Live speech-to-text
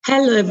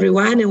Hello,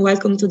 everyone, and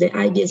welcome to the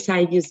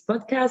IBSI Views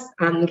podcast.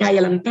 I'm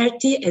Gaia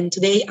Lamperti, and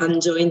today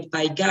I'm joined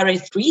by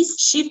Gareth Rees,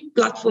 Chief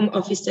Platform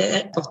Officer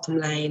at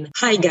Bottomline.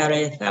 Hi,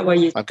 Gareth. How are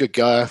you? I'm good,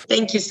 Gaia.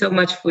 Thank you so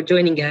much for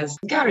joining us.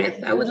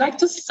 Gareth, I would like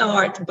to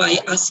start by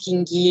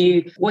asking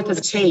you what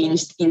has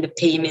changed in the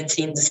payments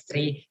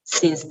industry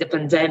since the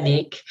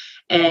pandemic,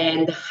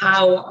 and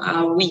how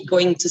are we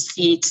going to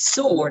see it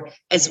soar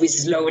as we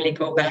slowly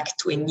go back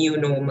to a new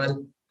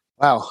normal?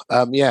 Wow.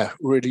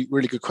 Really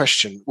good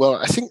question. Well,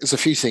 I think there's a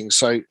few things.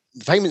 So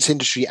the payments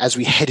industry, as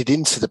we headed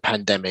into the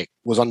pandemic,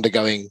 was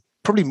undergoing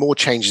probably more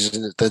changes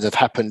than have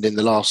happened in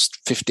the last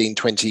 15,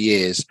 20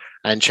 years,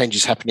 and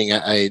changes happening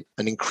at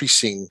an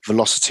increasing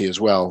velocity as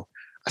well.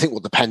 I think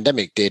what the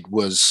pandemic did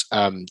was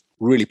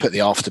really put the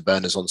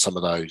afterburners on some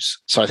of those.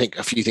 So I think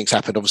a few things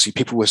happened. Obviously,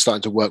 people were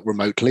starting to work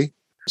remotely.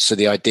 So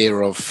the idea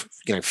of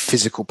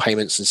physical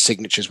payments and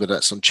signatures, whether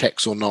that's on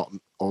checks or not,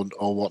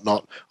 or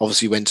whatnot,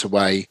 obviously went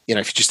away.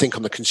 If you just think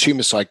on the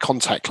consumer side,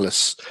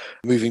 contactless,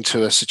 moving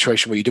to a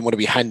situation where you didn't want to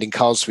be handing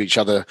cards to each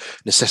other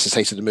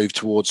necessitated a move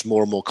towards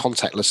more and more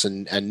contactless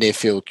and near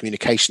field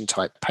communication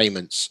type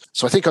payments.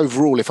 So I think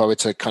overall, if I were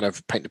to kind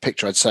of paint the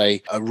picture, I'd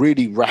say a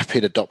really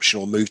rapid adoption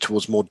or move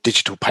towards more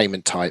digital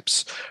payment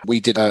types. We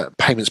did a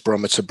payments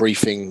barometer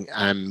briefing,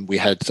 and we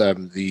had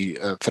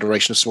the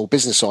Federation of Small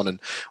Business on,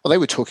 and what they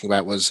were talking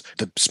about was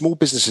the small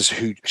businesses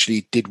who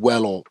actually did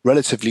well or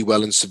relatively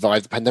well and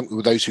survived the pandemic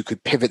were those who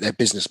could pivot their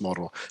business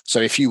model.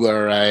 So if you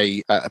were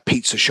a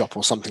pizza shop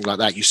or something like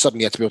that, you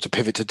suddenly had to be able to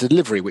pivot to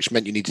delivery, which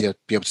meant you needed to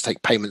be able to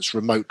take payments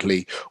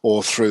remotely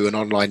or through an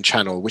online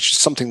channel, which is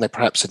something they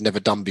perhaps had never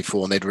done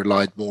before, and they'd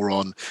relied more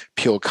on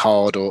pure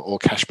card or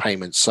cash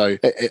payments. So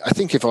I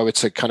think if I were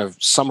to kind of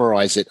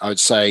summarize it, I would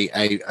say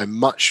a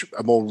much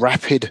more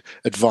rapid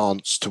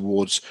advance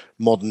towards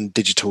modern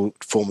digital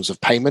forms of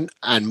payment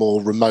and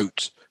more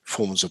remote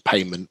forms of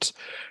payment,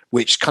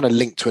 which kind of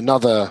linked to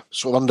another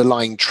sort of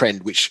underlying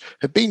trend, which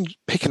had been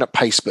picking up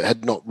pace but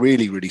had not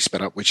really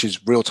sped up, which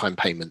is real-time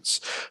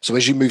payments. So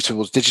as you move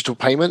towards digital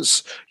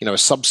payments, a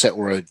subset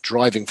or a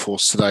driving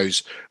force to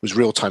those was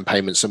real-time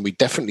payments. And we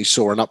definitely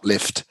saw an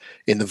uplift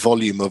in the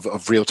volume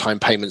of real-time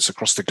payments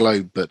across the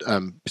globe, but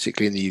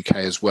particularly in the UK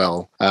as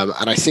well.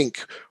 And I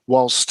think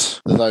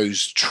whilst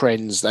those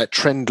trends, that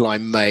trend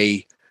line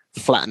may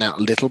flatten out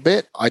a little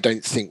bit, I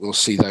don't think we'll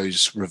see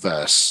those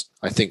reverse.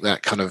 I think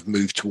that kind of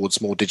move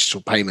towards more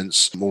digital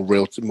payments, more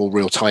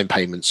real-time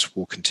payments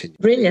will continue.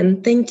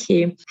 Brilliant, thank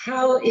you.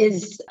 How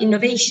is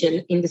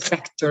innovation in the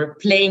sector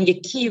playing a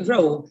key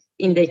role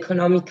in the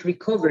economic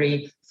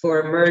recovery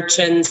for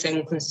merchants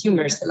and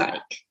consumers alike?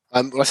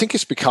 Well, I think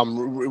it's become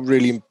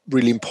really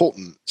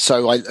important.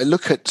 So I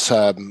look at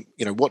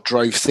what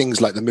drove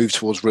things like the move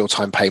towards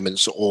real-time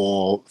payments,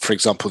 or, for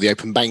example, the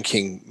open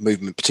banking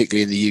movement,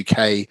 particularly in the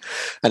UK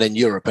and in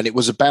Europe. And it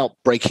was about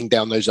breaking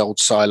down those old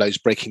silos,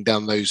 breaking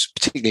down those,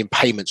 particularly in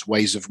payments,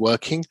 ways of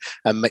working,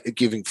 and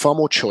giving far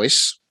more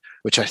choice,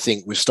 which I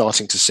think we're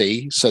starting to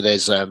see. So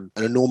there's an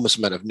enormous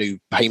amount of new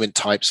payment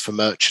types for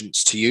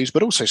merchants to use,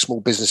 but also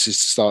small businesses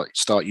to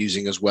start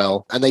using as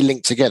well. And they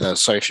link together.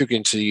 So if you're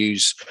going to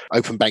use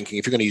open banking,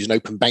 if you're going to use an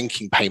open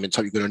banking payment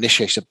type, you're going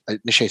to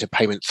initiate a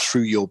payment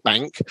through your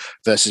bank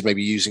versus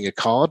maybe using a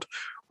card.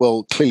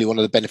 Well, clearly one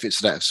of the benefits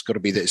of that has got to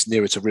be that it's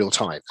nearer to real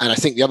time. And I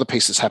think the other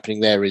piece that's happening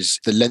there is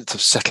the length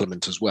of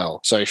settlement as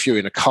well. So if you're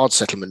in a card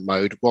settlement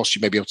mode, whilst you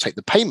may be able to take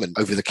the payment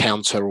over the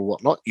counter or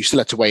whatnot, you still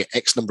have to wait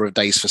X number of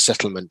days for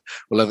settlement.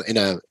 Well, in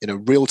a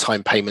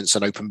real-time payments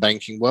and open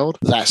banking world,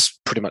 that's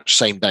pretty much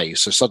same day.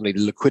 So suddenly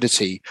the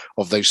liquidity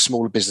of those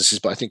smaller businesses,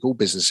 but I think all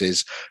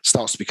businesses,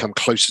 starts to become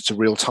closer to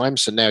real time.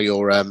 So now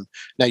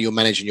you're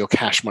managing your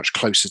cash much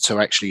closer to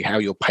actually how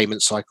your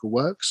payment cycle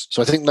works.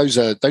 So I think those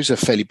are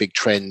fairly big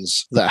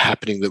trends that are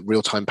happening, that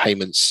real-time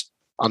payments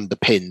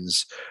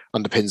underpins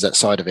that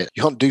side of it.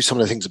 You can't do some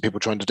of the things that people are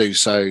trying to do.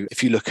 So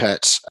if you look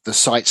at the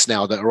sites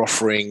now that are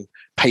offering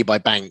pay by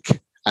bank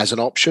as an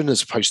option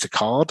as opposed to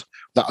card,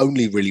 that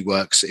only really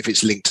works if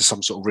it's linked to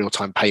some sort of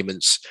real-time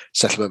payments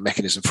settlement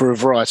mechanism for a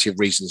variety of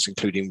reasons,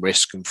 including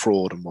risk and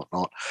fraud and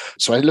whatnot.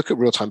 So I look at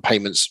real-time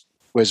payments,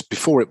 whereas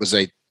before it was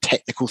a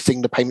technical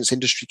thing the payments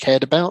industry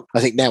cared about.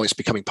 I think now it's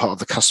becoming part of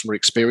the customer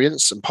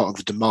experience and part of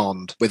the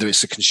demand, whether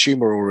it's a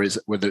consumer or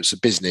whether it's a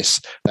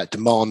business, that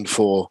demand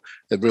for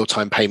the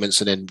real-time payments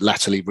and then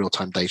latterly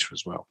real-time data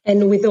as well.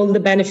 And with all the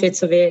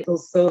benefits of it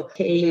also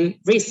came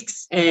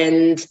risks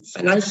and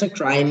financial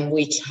crime,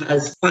 which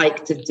has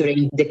spiked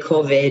during the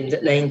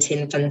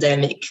COVID-19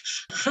 pandemic.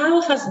 How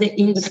has the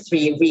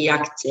industry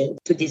reacted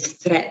to this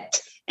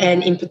threat?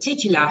 And in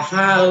particular,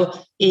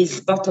 how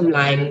is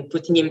Bottomline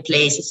putting in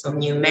place some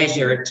new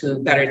measure to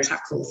better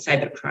tackle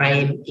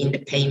cybercrime in the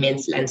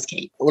payments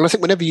landscape? Well, I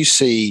think whenever you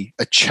see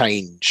a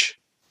change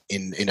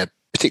in a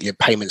particular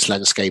payments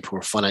landscape or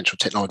a financial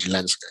technology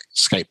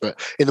landscape,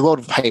 but in the world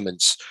of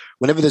payments,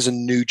 whenever there's a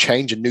new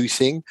change, a new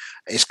thing,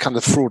 it's kind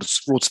of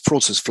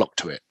fraudsters flock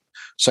to it.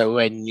 So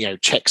when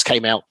checks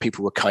came out,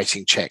 people were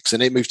kiting checks,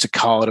 and it moved to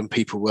card, and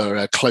people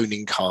were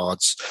cloning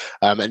cards.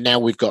 And now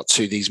we've got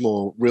to these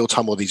more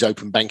real-time or these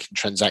open banking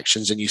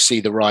transactions, and you see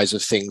the rise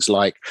of things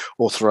like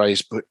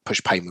authorized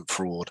push payment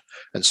fraud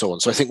and so on.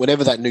 So I think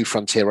whenever that new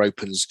frontier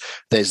opens,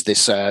 there's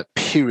this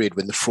period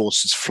when the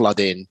fraudsters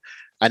flood in,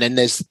 and then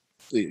there's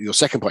your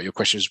second part of your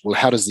question is, well,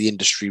 how does the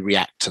industry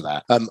react to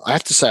that? I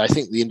have to say, I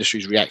think the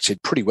industry's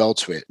reacted pretty well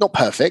to it. Not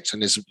perfect,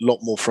 and there's a lot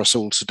more for us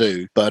all to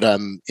do. But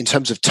in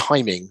terms of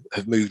timing,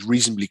 have moved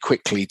reasonably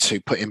quickly to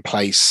put in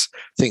place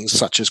things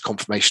such as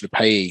confirmation of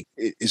payee.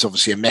 It is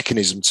obviously a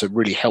mechanism to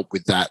really help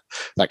with that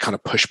kind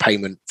of push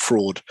payment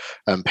fraud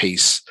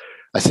piece.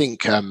 I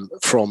think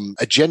from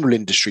a general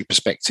industry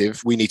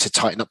perspective, we need to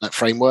tighten up that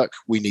framework.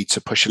 We need to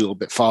push a little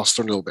bit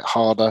faster and a little bit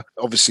harder.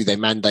 Obviously, they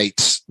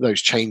mandate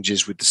those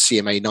changes with the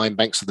CMA 9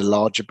 banks, so the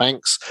larger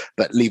banks,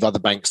 but leave other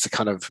banks to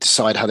kind of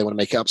decide how they want to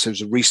make it up. So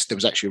there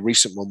was actually a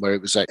recent one where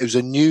it was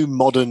a new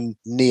modern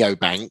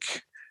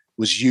neobank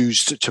was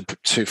used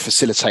to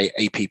facilitate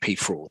APP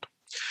fraud.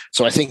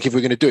 So I think if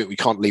we're going to do it, we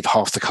can't leave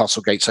half the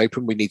castle gates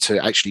open. We need to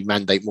actually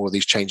mandate more of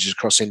these changes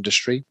across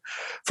industry.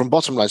 From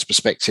Bottom Line's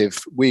perspective,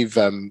 we've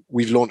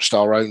launched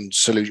our own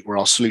solution, or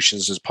our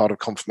solutions, as part of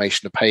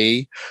confirmation of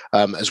payee,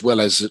 as well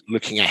as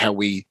looking at how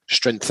we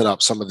strengthen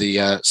up some of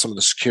the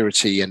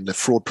security and the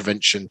fraud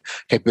prevention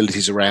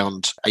capabilities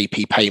around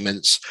AP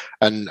payments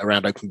and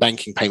around open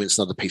banking payments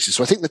and other pieces.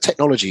 So I think the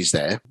technology is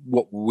there.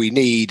 What we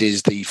need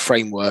is the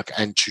framework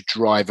and to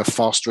drive a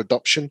faster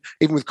adoption.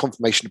 Even with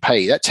confirmation of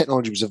payee, that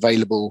technology was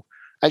available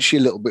actually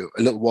a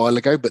little while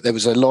ago, but there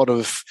was a lot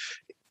of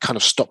kind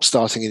of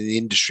stop-starting in the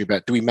industry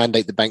about, do we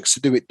mandate the banks to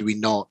do it? Do we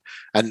not?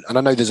 And I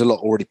know there's a lot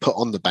already put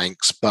on the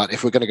banks, but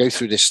if we're going to go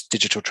through this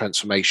digital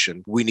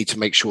transformation, we need to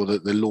make sure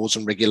that the laws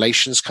and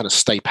regulations kind of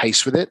stay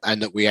pace with it,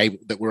 and that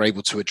we're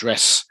able to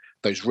address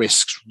those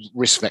risk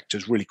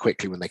vectors really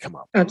quickly when they come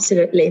up.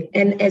 Absolutely.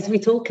 And as we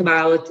talk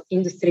about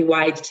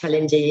industry-wide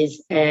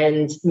challenges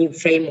and new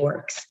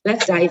frameworks,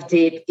 let's dive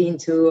deep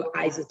into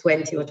ISO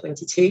 20 or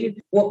 22.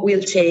 What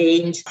will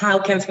change? How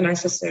can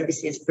financial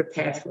services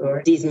prepare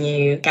for these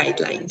new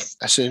guidelines?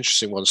 That's an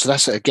interesting one. So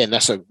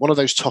that's one of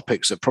those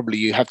topics that probably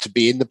you have to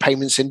be in the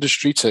payments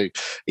industry to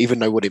even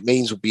know what it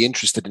means or be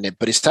interested in it,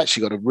 but it's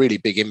actually got a really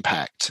big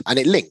impact, and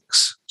it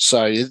links.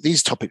 So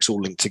these topics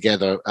all link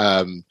together.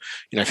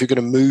 If you're going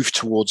to move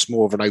towards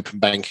more of an open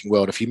banking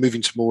world, if you're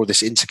moving to more of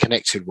this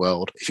interconnected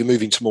world, if you're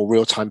moving to more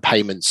real-time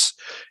payments,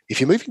 if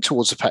you're moving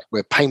towards the fact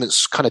where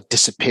payments kind of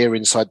disappear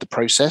inside the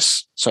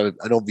process. So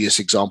an obvious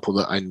example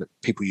that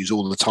people use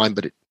all the time,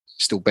 but it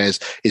still bears,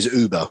 is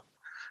Uber.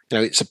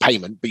 It's a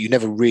payment, but you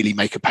never really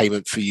make a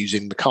payment for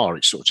using the car.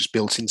 It's sort of just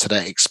built into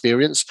that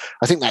experience.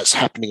 I think that's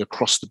happening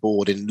across the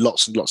board in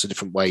lots and lots of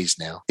different ways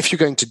now. If you're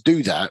going to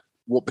do that,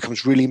 what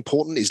becomes really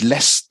important is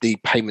less the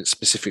payment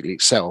specifically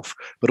itself,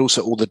 but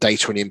also all the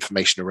data and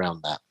information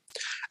around that.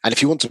 And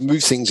if you want to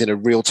move things in a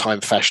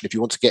real-time fashion, if you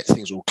want to get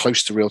things all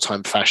close to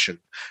real-time fashion,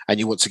 and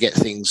you want to get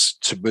things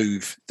to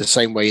move the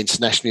same way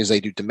internationally as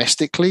they do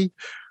domestically,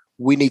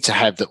 we need to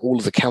have all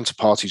of the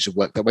counterparties who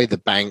work that way, the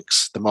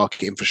banks, the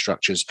market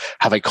infrastructures,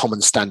 have a common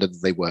standard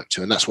that they work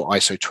to, and that's what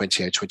ISO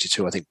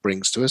 20022 I think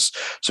brings to us.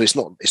 So it's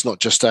not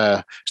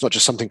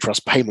just something for us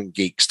payment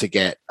geeks to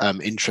get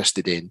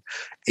interested in.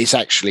 It's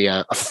actually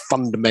a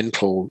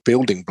fundamental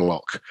building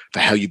block for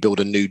how you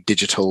build a new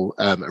digital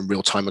and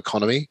real-time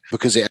economy,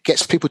 because it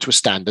gets people to a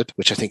standard,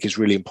 which I think is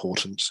really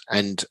important.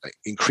 And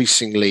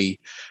increasingly,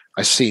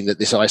 I've seen that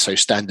this ISO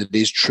standard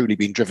is truly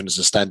being driven as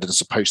a standard,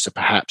 as opposed to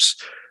perhaps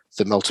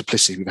the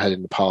multiplicity we've had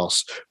in the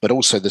past. But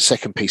also the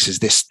second piece is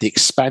the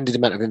expanded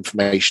amount of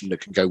information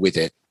that can go with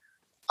it,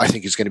 I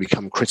think is going to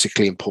become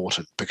critically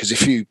important. Because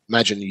if you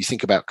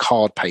think about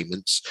card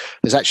payments,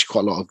 there's actually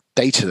quite a lot of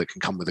data that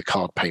can come with a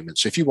card payment.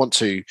 So if you want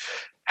to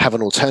have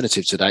an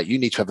alternative to that, you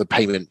need to have a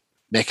payment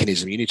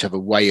mechanism. You need to have a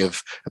way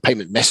of a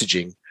payment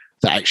messaging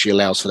that actually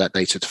allows for that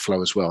data to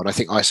flow as well. And I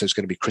think ISO is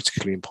going to be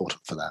critically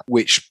important for that,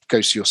 which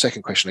goes to your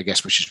second question, I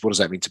guess, which is, what does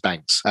that mean to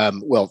banks?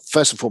 Well,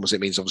 first and foremost,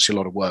 it means obviously a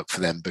lot of work for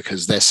them,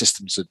 because their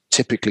systems are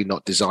typically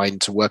not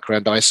designed to work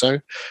around ISO.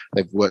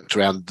 They've worked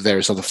around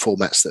various other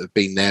formats that have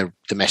been there,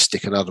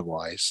 domestic and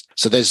otherwise.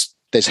 So there's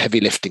heavy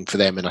lifting for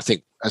them. And I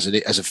think as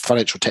a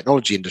financial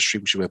technology industry,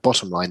 which is where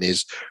Bottom Line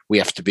is, we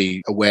have to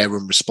be aware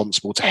and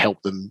responsible to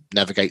help them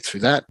navigate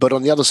through that. But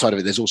on the other side of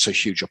it, there's also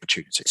huge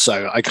opportunity.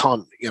 So I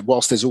can't,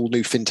 whilst there's all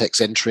new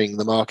fintechs entering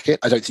the market,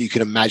 I don't think you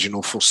can imagine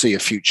or foresee a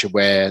future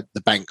where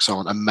the banks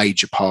aren't a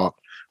major part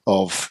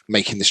of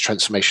making this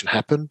transformation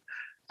happen.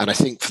 And I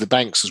think for the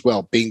banks as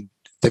well,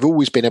 they've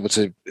always been able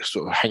to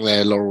sort of hang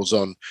their laurels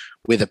on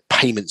with a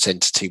payments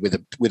entity, with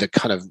a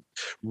kind of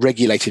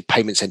regulated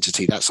payments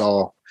entity. That's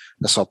our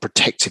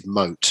protective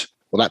moat.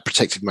 Well, that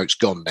protective moat's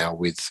gone now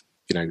with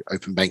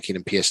open banking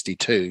and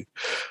PSD2.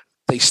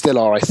 They still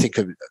are, I think,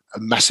 a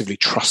massively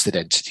trusted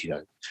entity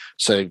though.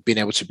 So being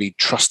able to be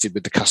trusted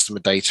with the customer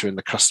data and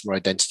the customer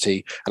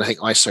identity. And I think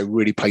ISO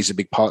really plays a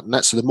big part in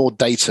that. So the more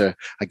data,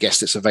 I guess,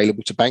 that's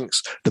available to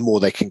banks, the more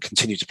they can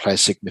continue to play a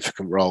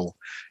significant role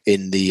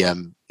in the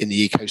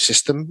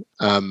ecosystem.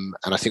 And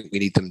I think we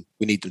need them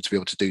to be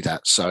able to do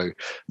that. So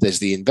there's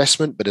the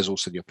investment, but there's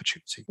also the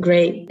opportunity.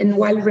 Great. And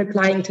while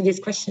replying to this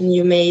question,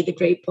 you made a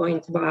great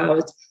point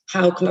about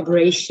how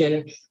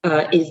collaboration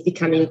is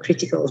becoming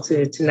critical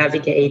to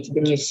navigate the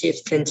new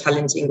shifts and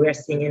challenging we're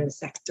seeing in the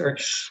sector.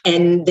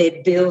 And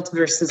the build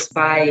versus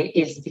buy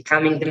is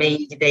becoming the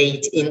main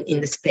debate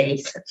in the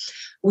space.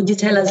 Would you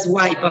tell us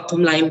why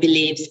Bottomline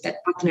believes that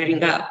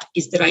partnering up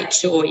is the right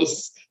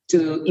choice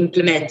to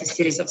implement a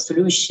series of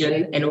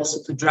solutions and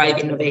also to drive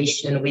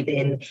innovation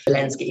within the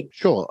landscape?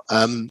 Sure.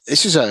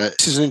 This is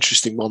an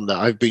interesting one that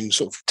I've been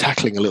sort of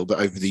tackling a little bit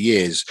over the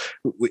years.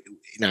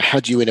 How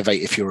do you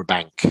innovate if you're a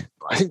bank?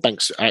 I think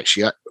banks are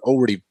actually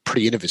already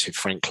pretty innovative,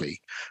 frankly.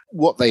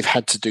 What they've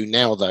had to do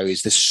now, though,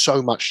 is there's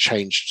so much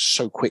change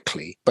so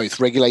quickly,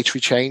 both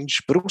regulatory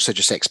change, but also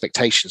just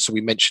expectations. So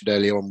we mentioned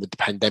earlier on with the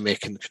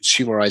pandemic and the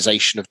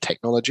consumerization of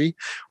technology.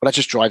 Well, that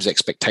just drives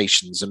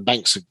expectations, and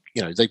banks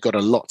are, they've got a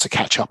lot to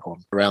catch up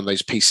on around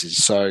those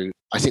pieces. So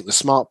I think the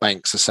smart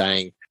banks are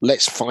saying,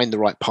 let's find the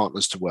right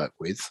partners to work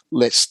with.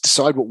 Let's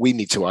decide what we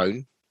need to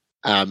own,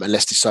 and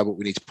let's decide what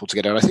we need to pull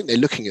together. And I think they're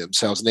looking at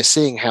themselves and they're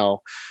seeing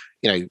how,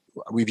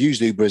 we've used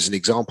Uber as an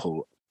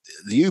example.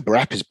 The Uber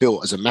app is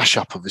built as a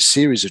mashup of a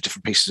series of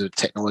different pieces of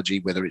technology,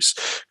 whether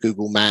it's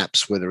Google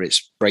Maps, whether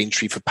it's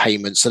Braintree for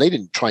payments. So they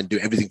didn't try and do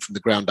everything from the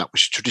ground up,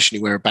 which is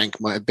traditionally where a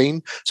bank might have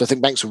been. So I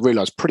think banks will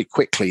realize pretty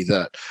quickly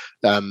that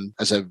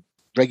as a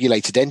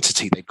regulated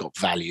entity, they've got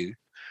value.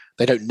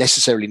 They don't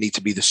necessarily need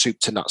to be the soup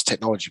to nuts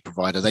technology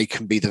provider. They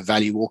can be the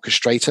value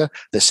orchestrator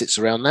that sits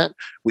around that,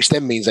 which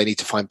then means they need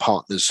to find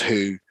partners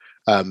who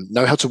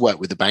know how to work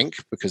with the bank,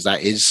 because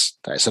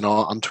that's an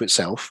art unto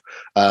itself,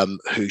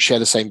 who share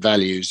the same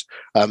values.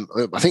 I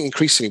think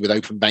increasingly with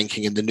open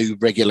banking and the new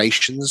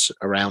regulations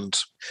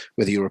around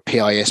whether you're a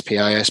PIS,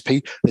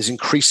 PISP, there's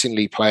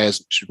increasingly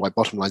players, which is why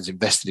Bottomline's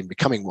invested in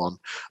becoming one,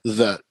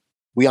 that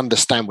we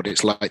understand what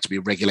it's like to be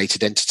a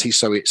regulated entity.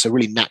 So it's a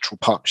really natural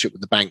partnership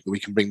with the bank that we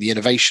can bring the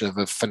innovation of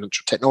a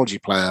financial technology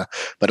player,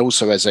 but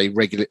also as a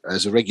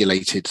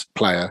regulated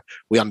player,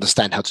 we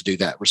understand how to do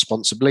that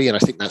responsibly. And I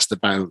think that's the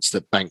balance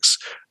that banks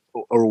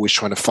are always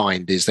trying to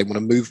find, is they want to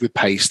move with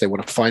pace. They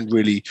want to find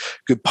really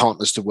good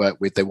partners to work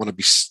with. They want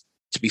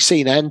to be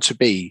seen and to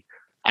be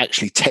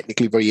actually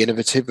technically very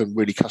innovative and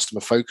really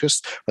customer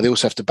focused, but they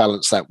also have to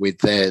balance that with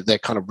their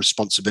kind of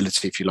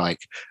responsibility, if you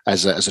like,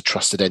 as a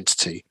trusted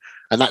entity.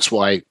 And that's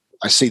why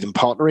I see them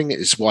partnering.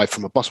 It's why,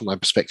 from a Bottomline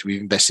perspective, we've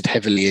invested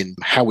heavily in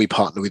how we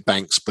partner with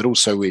banks, but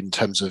also in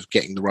terms of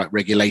getting the right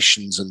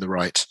regulations and the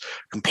right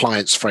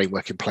compliance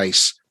framework in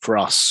place for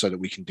us so that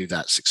we can do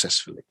that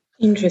successfully.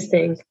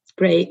 Interesting.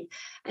 Great.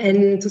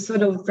 And to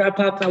sort of wrap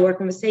up our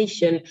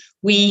conversation,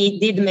 we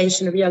did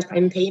mention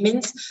real-time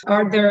payments.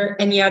 Are there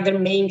any other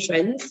main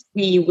trends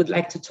we would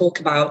like to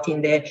talk about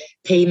in the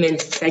payment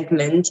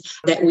segment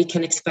that we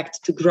can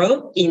expect to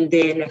grow in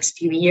the next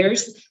few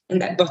years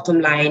and that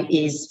Bottomline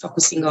is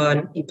focusing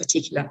on in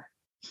particular?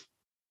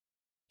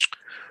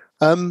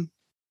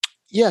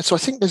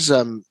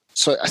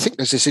 So I think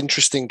there's this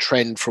interesting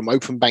trend from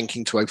open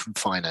banking to open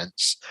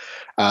finance.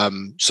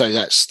 So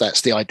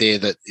that's the idea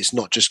that it's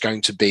not just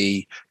going to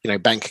be,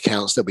 bank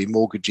accounts, there'll be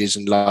mortgages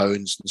and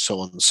loans and so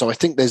on. So I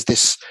think there's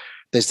this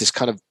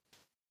kind of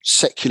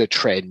secular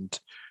trend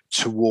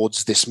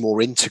towards this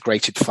more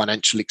integrated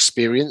financial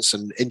experience,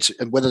 and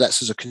whether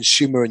that's as a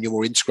consumer and your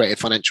more integrated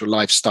financial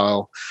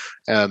lifestyle.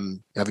 I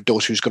have a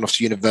daughter who's gone off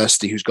to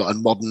university, who's got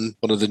one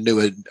of the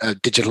newer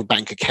digital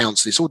bank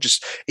accounts. It's all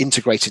just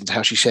integrated into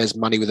how she shares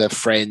money with her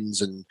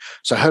friends, and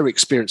so her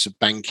experience of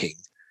banking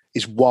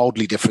is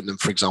wildly different than,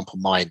 for example,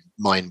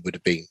 mine would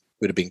have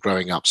been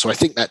growing up. So I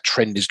think that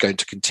trend is going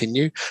to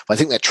continue. But I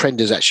think that trend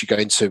is actually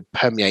going to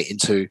permeate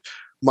into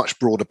much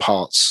broader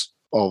parts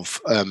of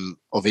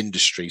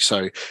industry.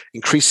 So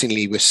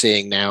increasingly we're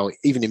seeing now,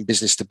 even in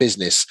business to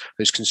business,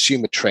 those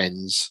consumer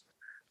trends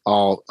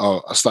are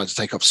starting to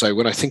take off. So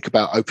when I think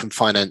about open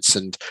finance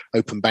and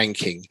open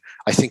banking,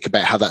 I think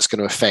about how that's going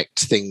to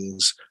affect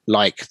things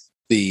like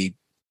the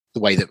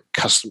way that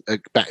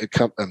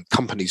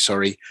companies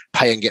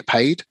pay and get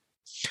paid.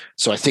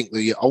 So I think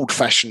the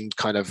old-fashioned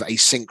kind of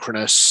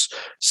asynchronous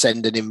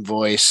send an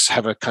invoice,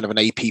 have a kind of an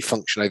AP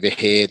function over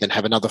here, then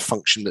have another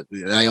function that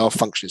an AR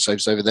function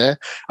is over there.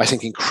 I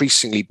think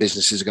increasingly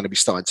businesses are going to be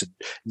starting to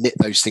knit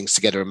those things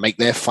together and make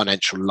their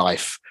financial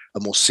life a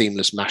more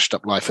seamless, mashed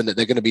up life, and that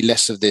they're going to be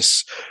less of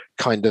this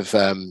kind of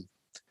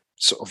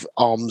sort of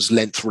arm's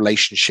length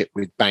relationship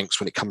with banks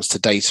when it comes to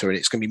data, and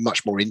it's going to be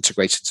much more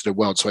integrated into the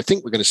world. So I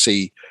think we're going to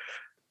see,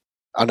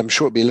 and I'm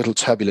sure it'll be a little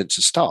turbulent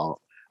to start,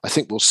 I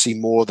think we'll see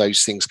more of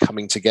those things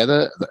coming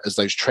together as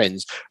those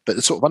trends. But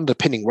the sort of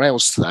underpinning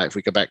rails to that, if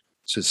we go back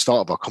to the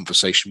start of our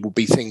conversation, will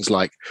be things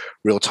like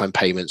real-time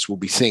payments, will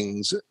be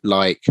things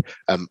like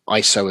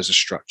ISO as a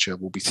structure,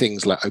 will be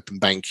things like open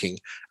banking,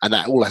 and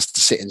that all has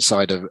to sit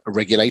inside of a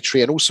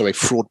regulatory and also a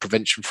fraud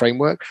prevention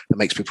framework that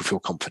makes people feel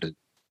confident.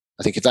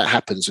 I think if that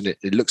happens, and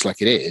it looks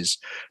like it is,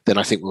 then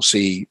I think we'll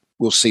see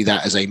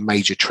that as a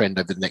major trend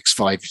over the next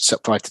 5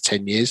 to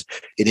 10 years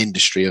in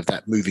industry, of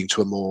that moving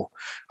to a more,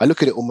 I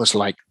look at it almost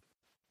like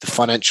the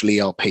financial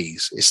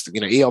ERPs. It's,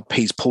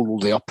 ERPs pull all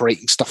the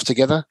operating stuff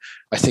together.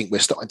 I think we're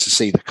starting to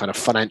see the kind of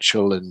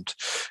financial and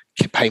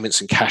payments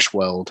and cash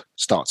world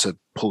start to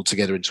pull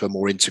together into a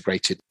more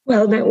integrated.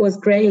 Well, that was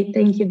great.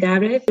 Thank you,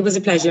 Gareth. It was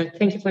a pleasure.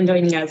 Thank you for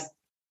joining us.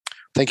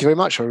 Thank you very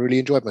much. I really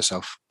enjoyed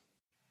myself.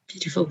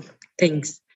 Beautiful. Thanks.